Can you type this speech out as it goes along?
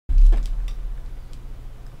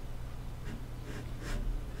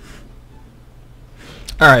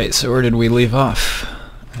Alright, so where did we leave off?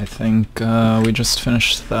 I think we just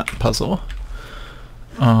finished that puzzle.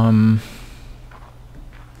 I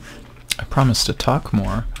promised to talk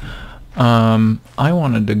more. I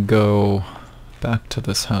wanted to go back to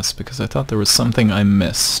this house because I thought there was something I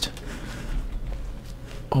missed.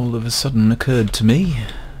 All of a sudden occurred to me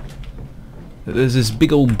that there's this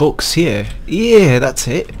big old box here. Yeah, that's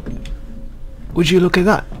it. Would you look at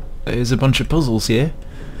that? There's a bunch of puzzles here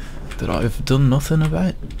that I've done nothing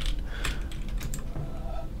about.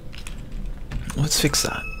 Let's fix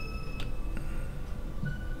that.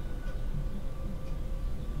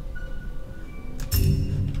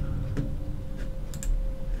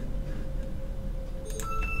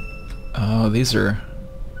 Oh, these are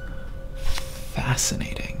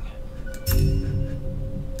fascinating.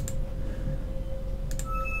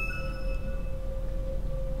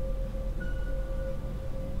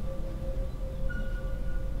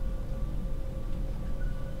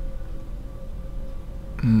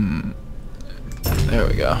 There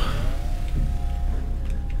we go.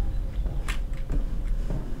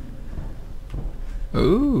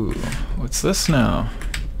 Ooh, what's this now?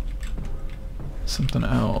 Something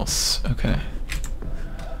else. Okay.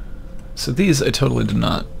 So these I totally did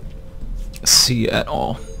not see at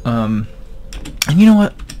all. And you know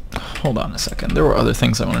what? Hold on a second. There were other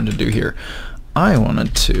things I wanted to do here. I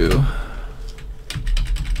wanted to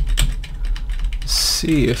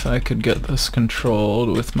see if I could get this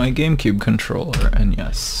controlled with my GameCube controller, and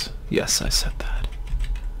yes, I said that.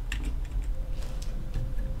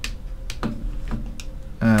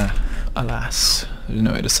 Alas, there's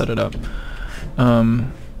no way to set it up.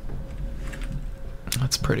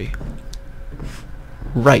 That's pretty.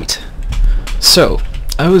 Right. So,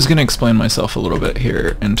 I was going to explain myself a little bit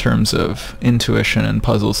here in terms of intuition and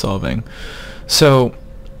puzzle solving. So,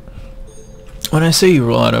 when I say you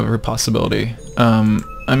rule out every possibility,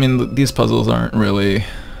 I mean, these puzzles aren't really,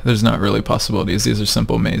 there's not really possibilities, these are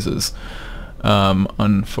simple mazes,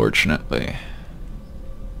 unfortunately.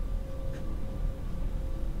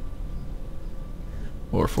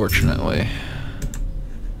 Or fortunately.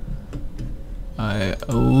 I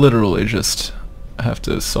literally just have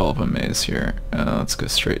to solve a maze here. Let's go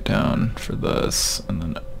straight down for this, and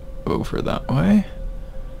then over that way.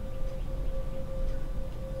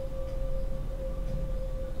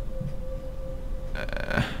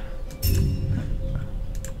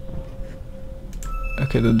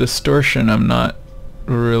 Okay, the distortion I'm not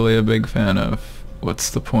really a big fan of. What's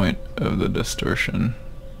the point of the distortion?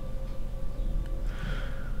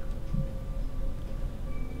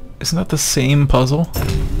 Isn't that the same puzzle?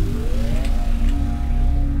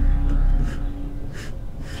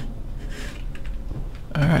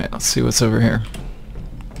 Alright, let's see what's over here.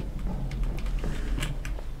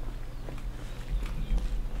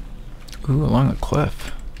 Ooh, along a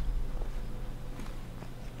cliff.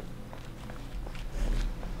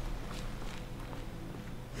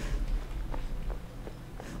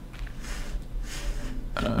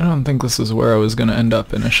 I don't think this is where I was going to end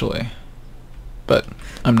up initially, but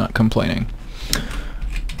I'm not complaining.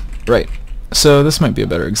 Right, so this might be a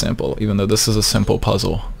better example, even though this is a simple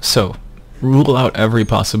puzzle. So, rule out every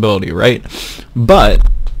possibility, right? But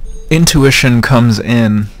intuition comes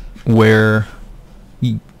in where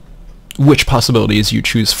which possibilities you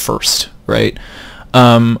choose first, right?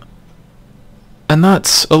 And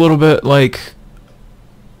that's a little bit like,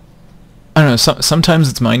 I don't know, sometimes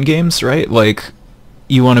it's mind games, right? Like,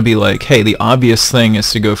 you want to be like, hey, the obvious thing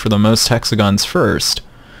is to go for the most hexagons first,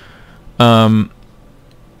 and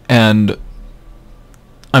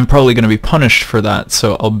I'm probably going to be punished for that,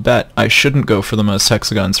 so I'll bet I shouldn't go for the most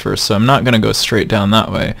hexagons first, so I'm not going to go straight down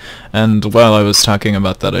that way. And while I was talking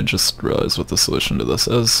about that, I just realized what the solution to this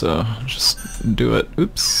is, so just do it.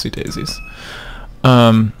 Oopsie daisies.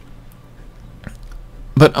 But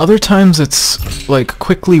other times it's like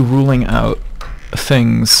quickly ruling out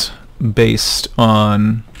things based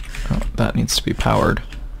on... Oh, that needs to be powered.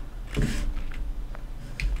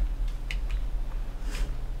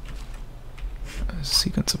 A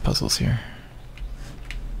sequence of puzzles here.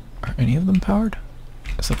 Are any of them powered?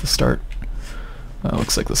 Is that the start? That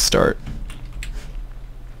looks like the start.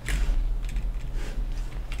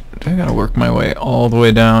 I gotta work my way all the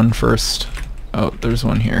way down first. Oh, there's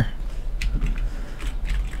one here.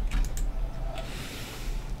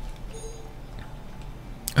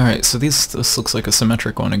 Alright, so this looks like a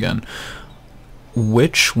symmetric one again.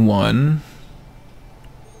 Which one...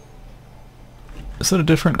 Is that a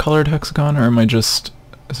different colored hexagon, or am I just...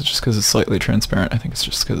 Is it just because it's slightly transparent? I think it's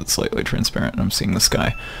just because it's slightly transparent and I'm seeing the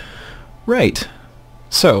sky. Right.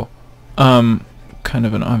 So, kind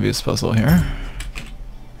of an obvious puzzle here.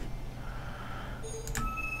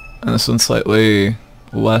 And this one's slightly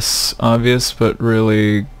less obvious, but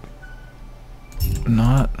really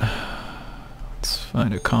not. Let's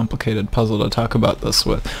find a complicated puzzle to talk about this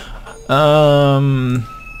with.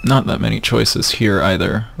 Not that many choices here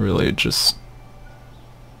either, really, just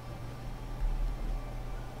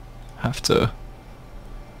have to...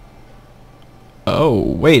 Oh,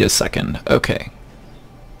 wait a second. Okay.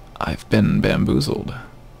 I've been bamboozled.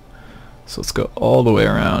 So let's go all the way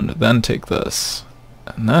around, then take this,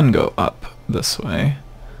 and then go up this way,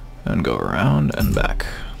 and go around and back.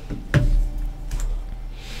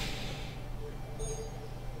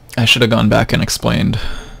 I should have gone back and explained.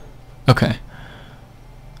 Okay.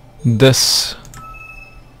 This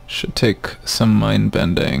should take some mind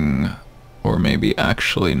bending, or maybe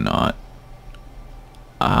actually not.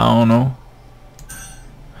 I don't know.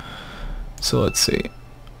 So let's see.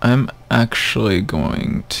 I'm actually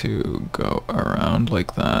going to go around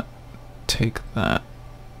like that, take that,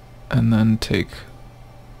 and then take...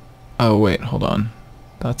 Oh wait, hold on.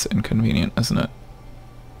 That's inconvenient, isn't it?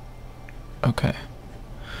 Okay.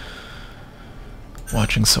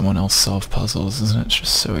 Watching someone else solve puzzles, isn't it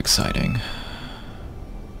just so exciting?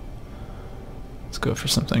 Let's go for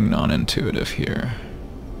something non-intuitive here.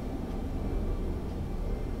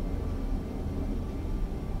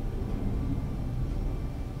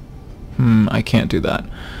 I can't do that.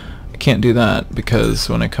 I can't do that because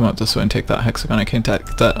when I come up this way and take that hexagon, I can't take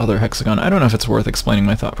that other hexagon. I don't know if it's worth explaining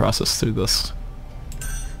my thought process through this.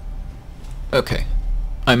 Okay.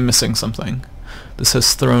 I'm missing something. This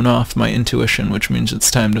has thrown off my intuition, which means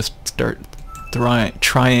it's time to start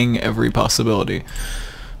trying every possibility.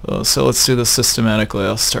 So let's do this systematically.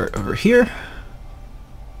 I'll start over here.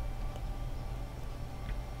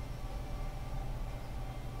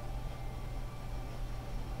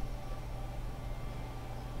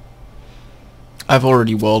 I've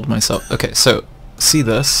already walled myself. Okay, so see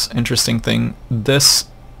this interesting thing? This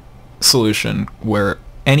solution, where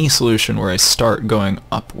any solution where I start going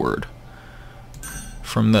upward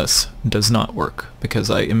from this does not work because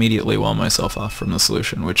I immediately wall myself off from the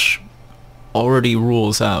solution, which already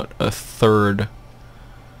rules out a third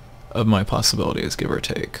of my possibilities, give or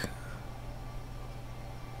take.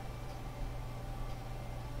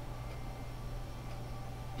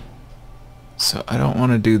 So I don't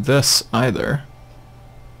want to do this either,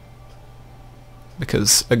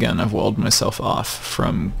 because again I've walled myself off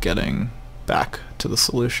from getting back to the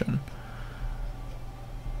solution.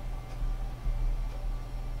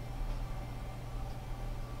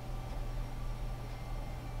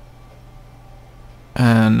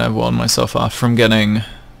 And I've walled myself off from getting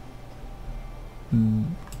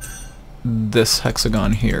this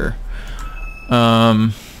hexagon here.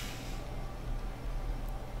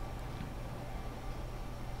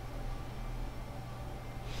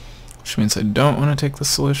 Which means I don't want to take the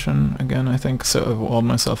solution again, I think, so I've walled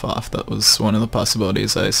myself off. That was one of the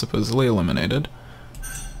possibilities I supposedly eliminated.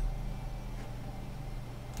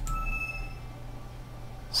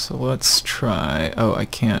 So let's try... Oh, I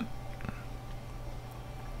can't...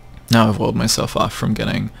 Now I've walled myself off from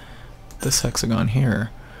getting this hexagon here.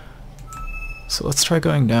 So let's try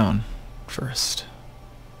going down first.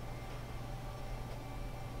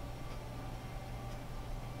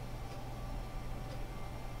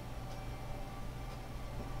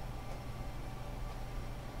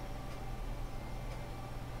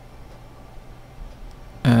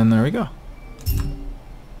 And there we go.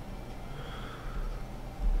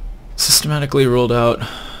 Systematically ruled out.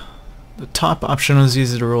 The top option was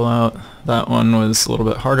easy to rule out. That one was a little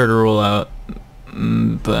bit harder to rule out.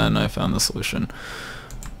 Then I found the solution.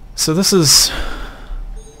 So this is,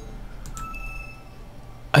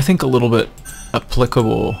 I think, a little bit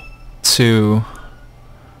applicable to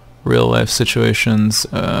real life situations.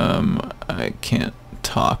 I can't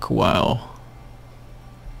talk while...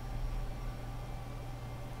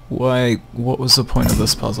 Why? What was the point of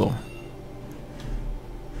this puzzle?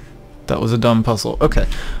 That was a dumb puzzle. Okay.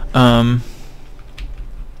 I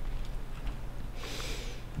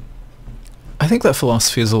think that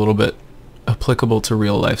philosophy is a little bit applicable to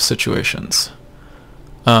real life situations.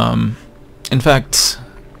 In fact,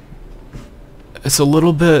 it's a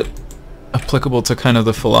little bit applicable to kind of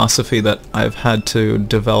the philosophy that I've had to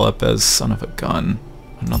develop as son of a gun.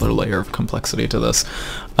 Another layer of complexity to this.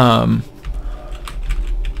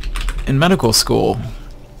 In medical school,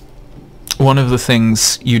 one of the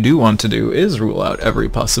things you do want to do is rule out every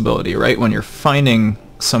possibility, right? When you're finding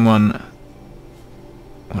someone,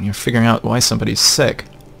 when you're figuring out why somebody's sick.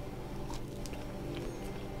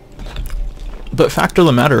 But fact of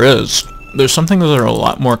the matter is, there's some things that are a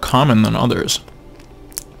lot more common than others.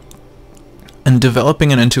 And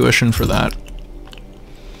developing an intuition for that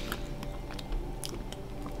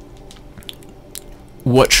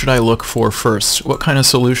what should I look for first? What kind of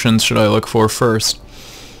solutions should I look for first?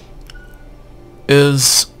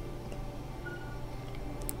 Is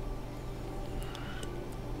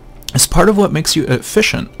part of what makes you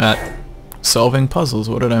efficient at solving puzzles.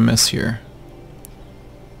 What did I miss here?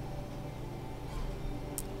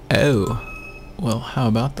 Oh, well, how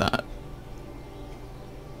about that?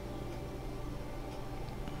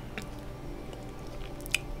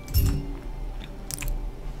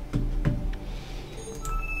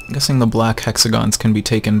 I'm guessing the black hexagons can be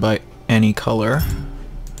taken by any color,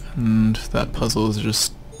 and that puzzle is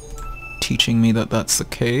just teaching me that that's the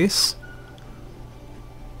case.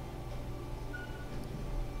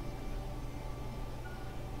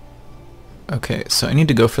 Okay, so I need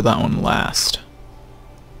to go for that one last.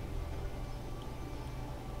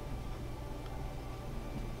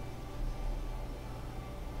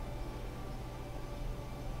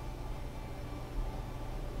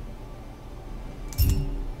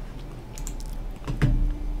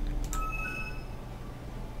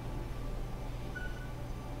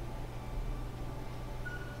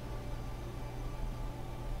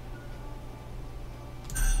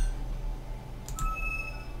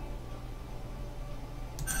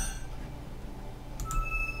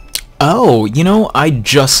 Oh, you know, I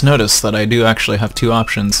just noticed that I do actually have two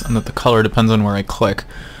options, and that the color depends on where I click.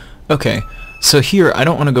 Okay, so here, I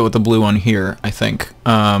don't want to go with the blue one here, I think,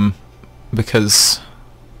 because,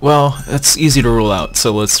 well, it's easy to rule out,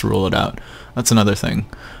 so let's rule it out. That's another thing.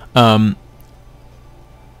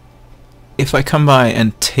 If I come by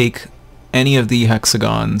and take any of the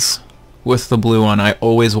hexagons with the blue one, I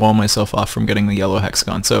always wall myself off from getting the yellow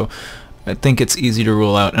hexagon, so I think it's easy to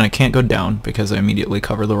rule out, and I can't go down because I immediately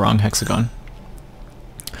cover the wrong hexagon.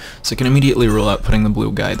 So I can immediately rule out putting the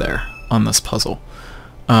blue guy there on this puzzle.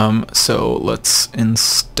 So let's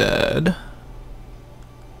instead...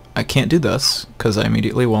 I can't do this because I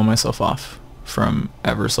immediately wall myself off from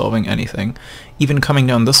ever solving anything. Even coming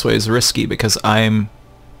down this way is risky because I'm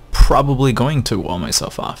probably going to wall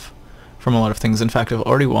myself off from a lot of things. In fact, I've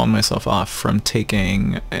already walled myself off from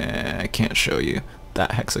taking... I can't show you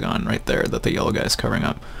that hexagon right there that the yellow guy is covering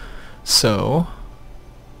up. So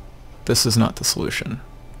this is not the solution.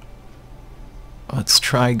 Let's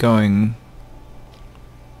try going...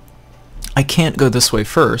 I can't go this way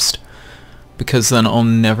first because then I'll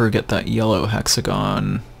never get that yellow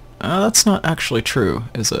hexagon. That's not actually true,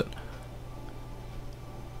 is it?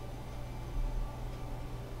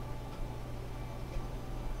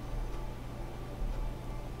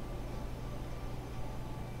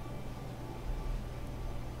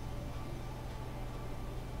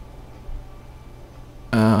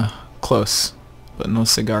 Close, but no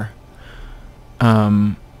cigar.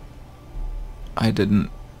 I didn't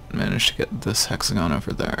manage to get this hexagon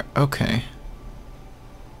over there. Okay.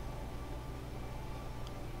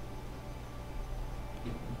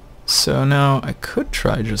 So now I could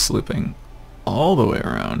try just looping all the way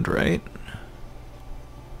around, right?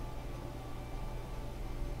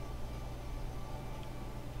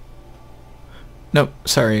 Nope,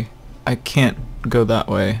 sorry. I can't go that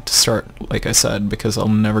way to start, like I said, because I'll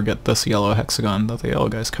never get this yellow hexagon that the yellow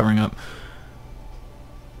guy's covering up.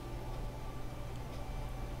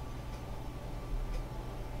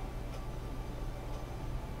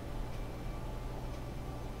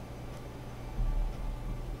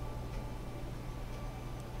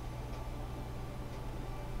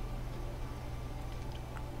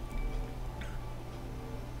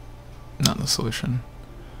 Not the solution.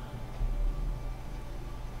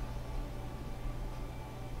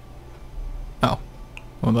 Oh.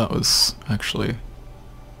 Well, that was actually...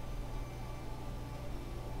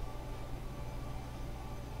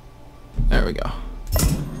 There we go.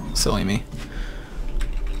 Silly me.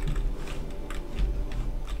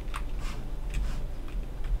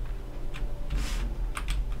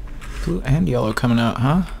 Blue and yellow coming out,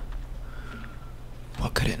 huh?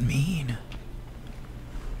 What could it mean?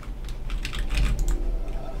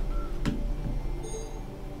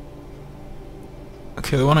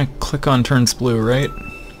 Okay, the one I click on turns blue, right?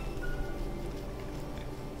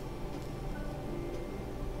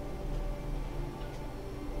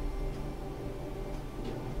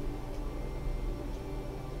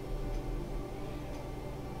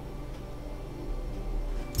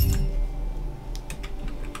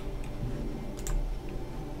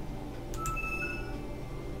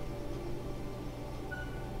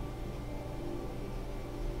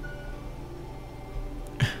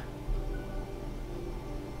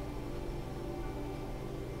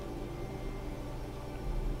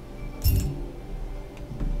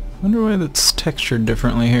 I wonder why that's textured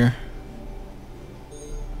differently here.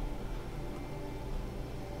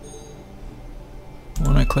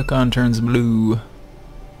 click on turns blue.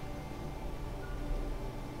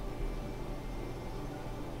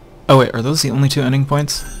 Oh wait, are those the only two ending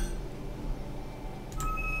points?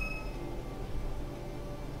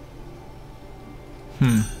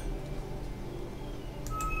 I'm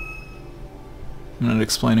not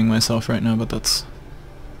explaining myself right now, but that's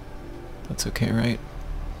okay, right?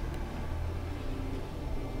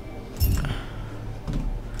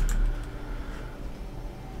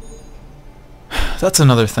 That's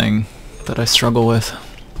another thing that I struggle with,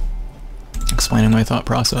 explaining my thought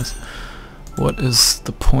process. What is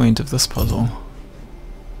the point of this puzzle?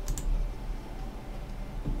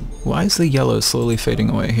 Why is the yellow slowly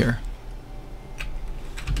fading away here?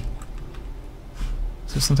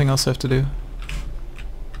 Is there something else I have to do?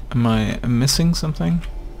 Am I missing something?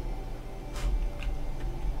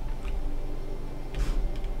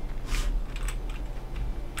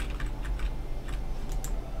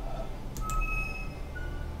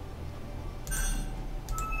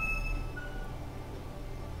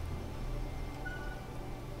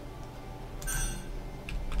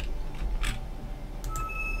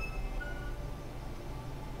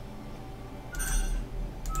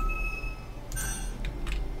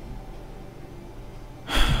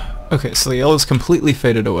 Okay, so the yellow's completely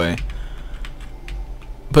faded away.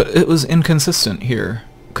 But it was inconsistent here,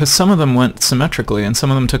 because some of them went symmetrically, and some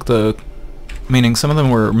of them took the... meaning some of them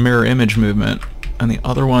were mirror image movement, and the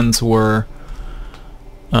other ones were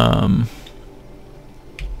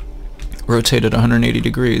rotated 180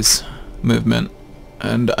 degrees movement.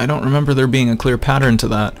 And I don't remember there being a clear pattern to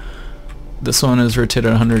that. This one is rotated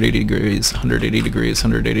 180 degrees, 180 degrees,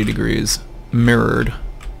 180 degrees, mirrored.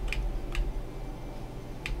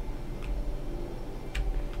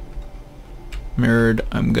 Mirrored,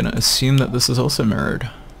 I'm gonna assume that this is also mirrored.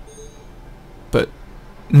 But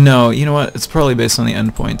no, you know what? It's probably based on the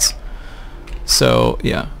endpoints. So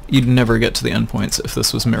yeah, you'd never get to the endpoints if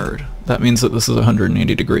this was mirrored. That means that this is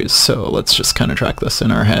 180 degrees, so let's just kind of track this in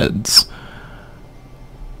our heads.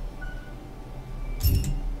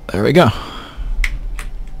 There we go.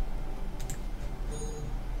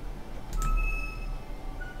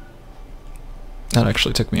 That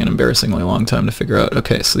actually took me an embarrassingly long time to figure out.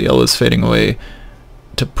 Okay, so the yellow is fading away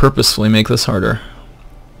to purposefully make this harder.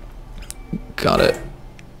 Got it.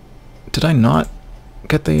 Did I not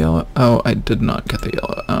get the yellow? Oh, I did not get the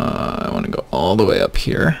yellow. I want to go all the way up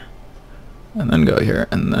here, and then go here,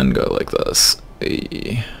 and then go like this.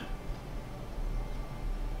 Hey.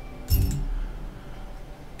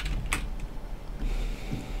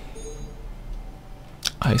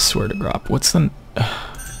 I swear to grop. What's the...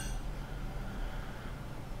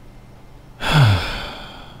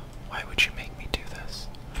 Why would you make me do this?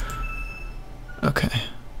 Okay.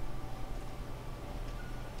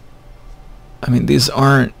 I mean, these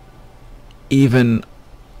aren't even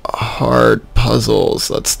hard puzzles.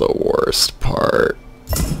 That's the worst part.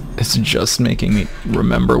 It's just making me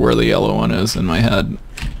remember where the yellow one is in my head.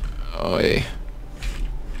 Oy.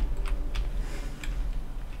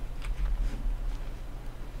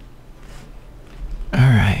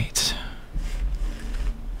 Alright.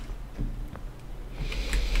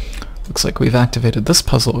 Looks like we've activated this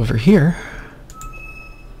puzzle over here.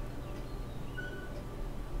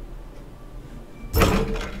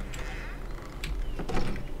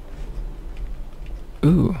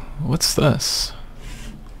 Ooh, what's this?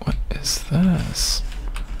 What is this?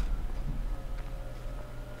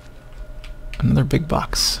 Another big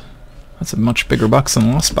box. That's a much bigger box than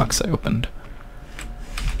the last box I opened.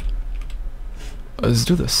 Let's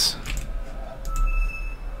do this.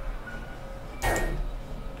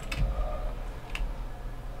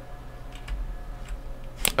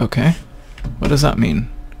 Okay. What does that mean?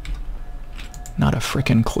 Not a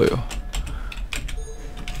frickin' clue.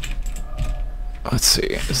 Let's see.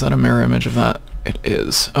 Is that a mirror image of that? It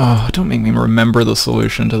is. Oh, don't make me remember the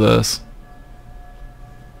solution to this.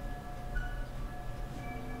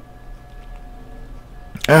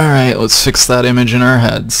 Alright, let's fix that image in our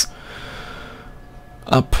heads.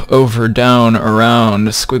 Up, over, down, around,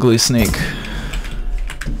 squiggly snake.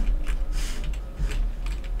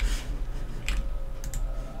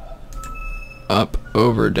 Up,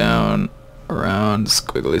 over, down, around,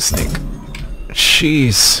 squiggly snake.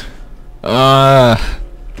 Jeez.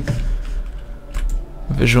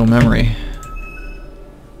 Visual memory.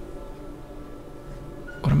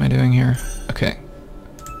 What am I doing here? Okay.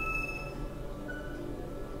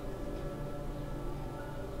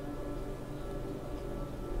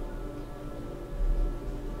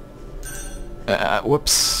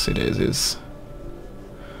 Whoopsie daisies.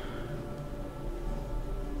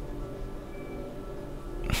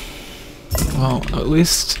 Well, at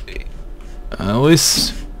least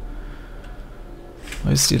At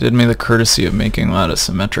least you did me the courtesy of making that a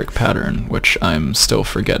symmetric pattern, which I'm still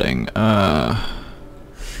forgetting.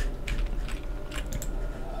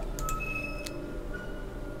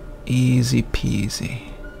 Easy peasy.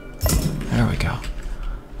 There we go.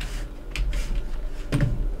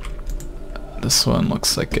 This one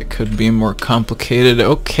looks like it could be more complicated.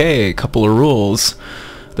 Okay, a couple of rules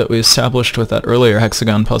that we established with that earlier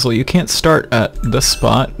hexagon puzzle. You can't start at this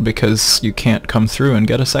spot because you can't come through and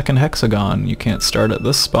get a second hexagon. You can't start at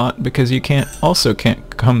this spot because you can't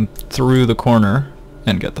come through the corner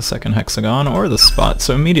and get the second hexagon, or this spot.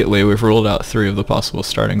 So immediately we've ruled out 3 of the possible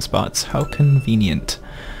starting spots. How convenient.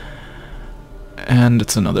 And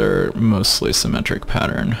it's another mostly symmetric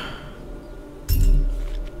pattern.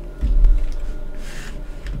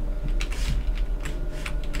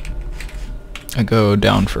 I go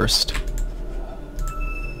down first.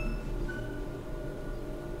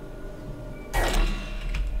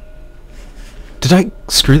 Did I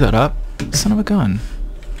screw that up? Son of a gun.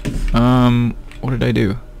 What did I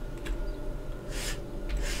do?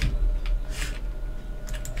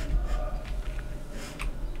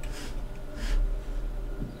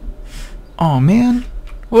 Oh man,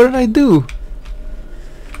 what did I do?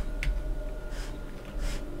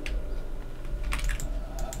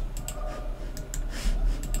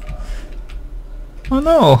 Oh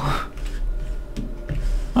no!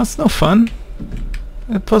 That's no fun.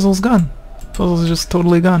 That puzzle's gone. Puzzle's just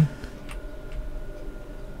totally gone.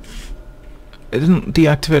 It didn't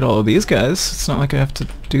deactivate all of these guys. It's not like I have to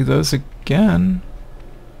do those again.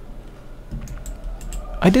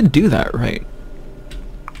 I did do that right.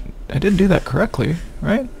 I did do that correctly,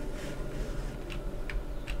 right?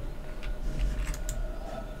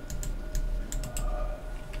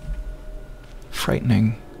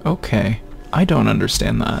 Frightening. Okay. I don't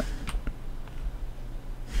understand that.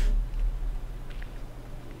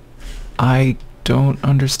 I don't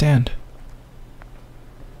understand.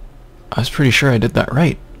 I was pretty sure I did that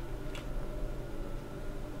right.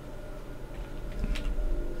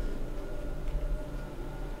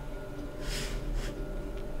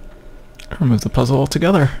 Remove the puzzle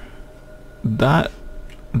altogether. That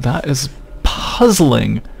is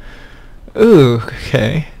puzzling. Ooh,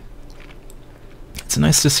 okay. It's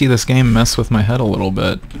nice to see this game mess with my head a little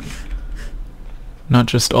bit. Not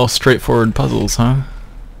just all straightforward puzzles, huh?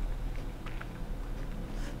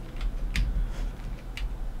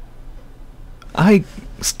 I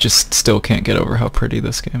just still can't get over how pretty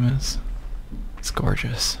this game is. It's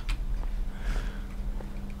gorgeous.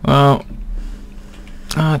 Well,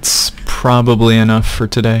 that's probably enough for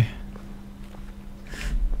today.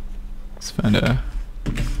 Let's find a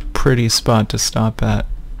pretty spot to stop at.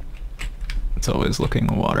 It's always looking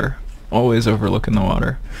the water. Always overlooking the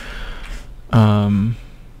water.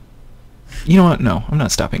 You know what? No, I'm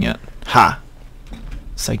not stopping yet. Ha!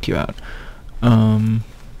 Psyched you out.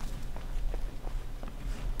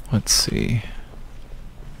 Let's see.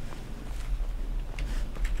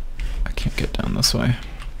 I can't get down this way.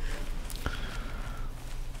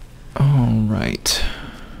 Alright.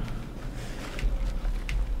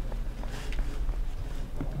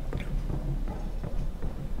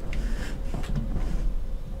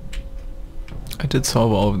 I did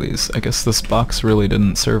solve all of these. I guess this box really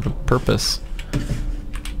didn't serve a purpose.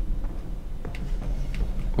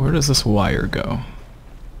 Where does this wire go?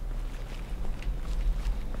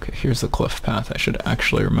 Okay, here's the cliff path. I should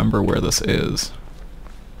actually remember where this is.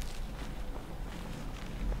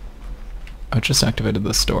 I just activated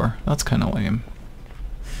this door. That's kind of lame.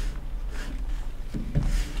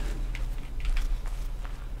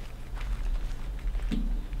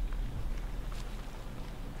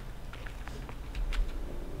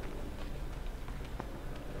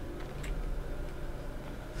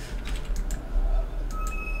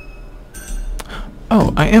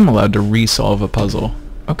 Oh, I am allowed to resolve a puzzle.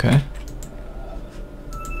 Okay.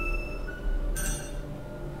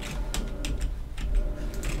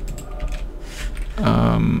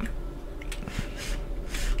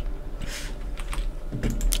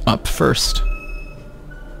 Up first.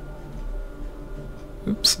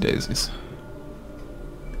 Oops, daisies.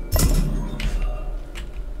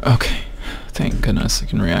 Okay, thank goodness I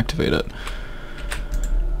can reactivate it.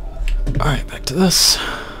 Alright, back to this.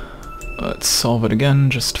 Let's solve it again,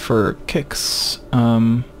 just for kicks.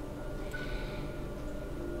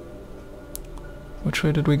 Which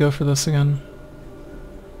way did we go for this again?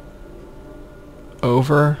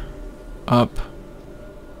 Over, up.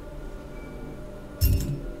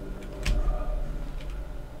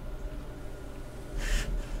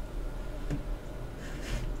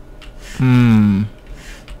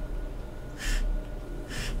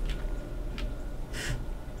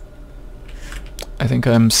 I think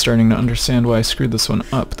I'm starting to understand why I screwed this one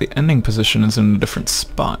up. The ending position is in a different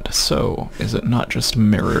spot, so is it not just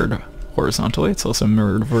mirrored horizontally, it's also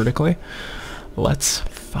mirrored vertically? Let's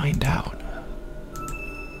find out.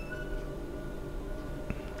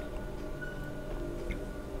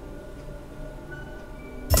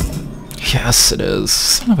 Yes, it is.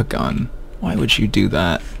 Son of a gun. Why would you do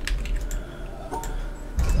that?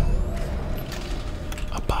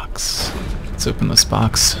 A box. Let's open this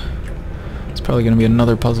box. There's probably going to be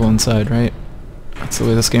another puzzle inside, right? That's the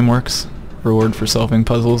way this game works. Reward for solving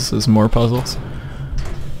puzzles is more puzzles.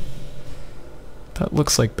 That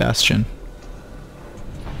looks like Bastion.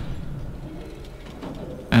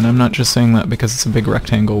 And I'm not just saying that because it's a big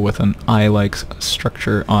rectangle with an eye-like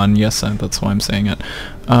structure on. Yes, that's why I'm saying it.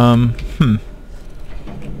 I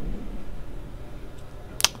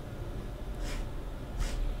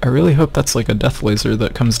really hope that's like a death laser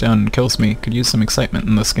that comes down and kills me. Could use some excitement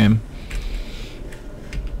in this game.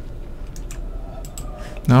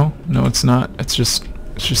 No? No, it's not. It's just...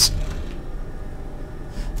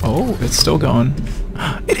 Oh, it's still going.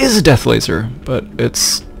 It is a death laser, but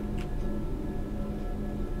it's...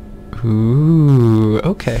 Ooh,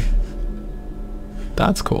 okay.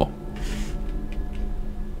 That's cool.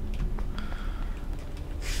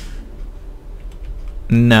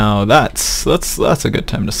 Now that's a good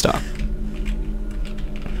time to stop.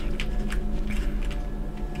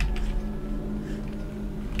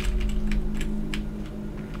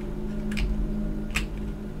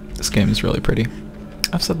 This game is really pretty.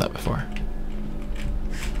 I've said that before.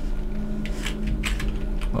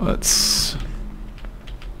 Let's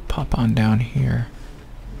pop on down here.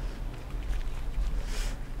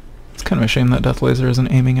 It's kind of a shame that death laser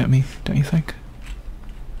isn't aiming at me, don't you think?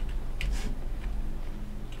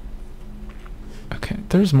 Okay,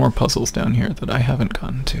 there's more puzzles down here that I haven't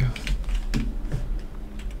gotten to.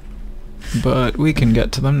 But we can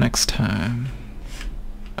get to them next time.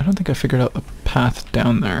 I don't think I figured out the path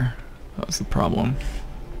down there. That was the problem.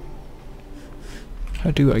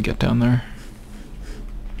 How do I get down there?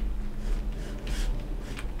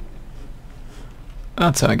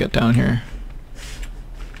 That's how I get down here.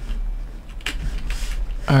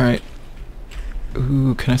 Alright.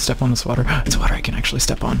 Ooh, can I step on this water? It's water I can actually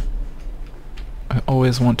step on. I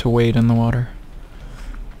always want to wade in the water.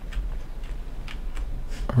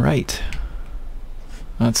 Right.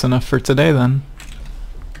 That's enough for today then.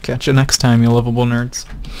 Catch you next time, you lovable nerds.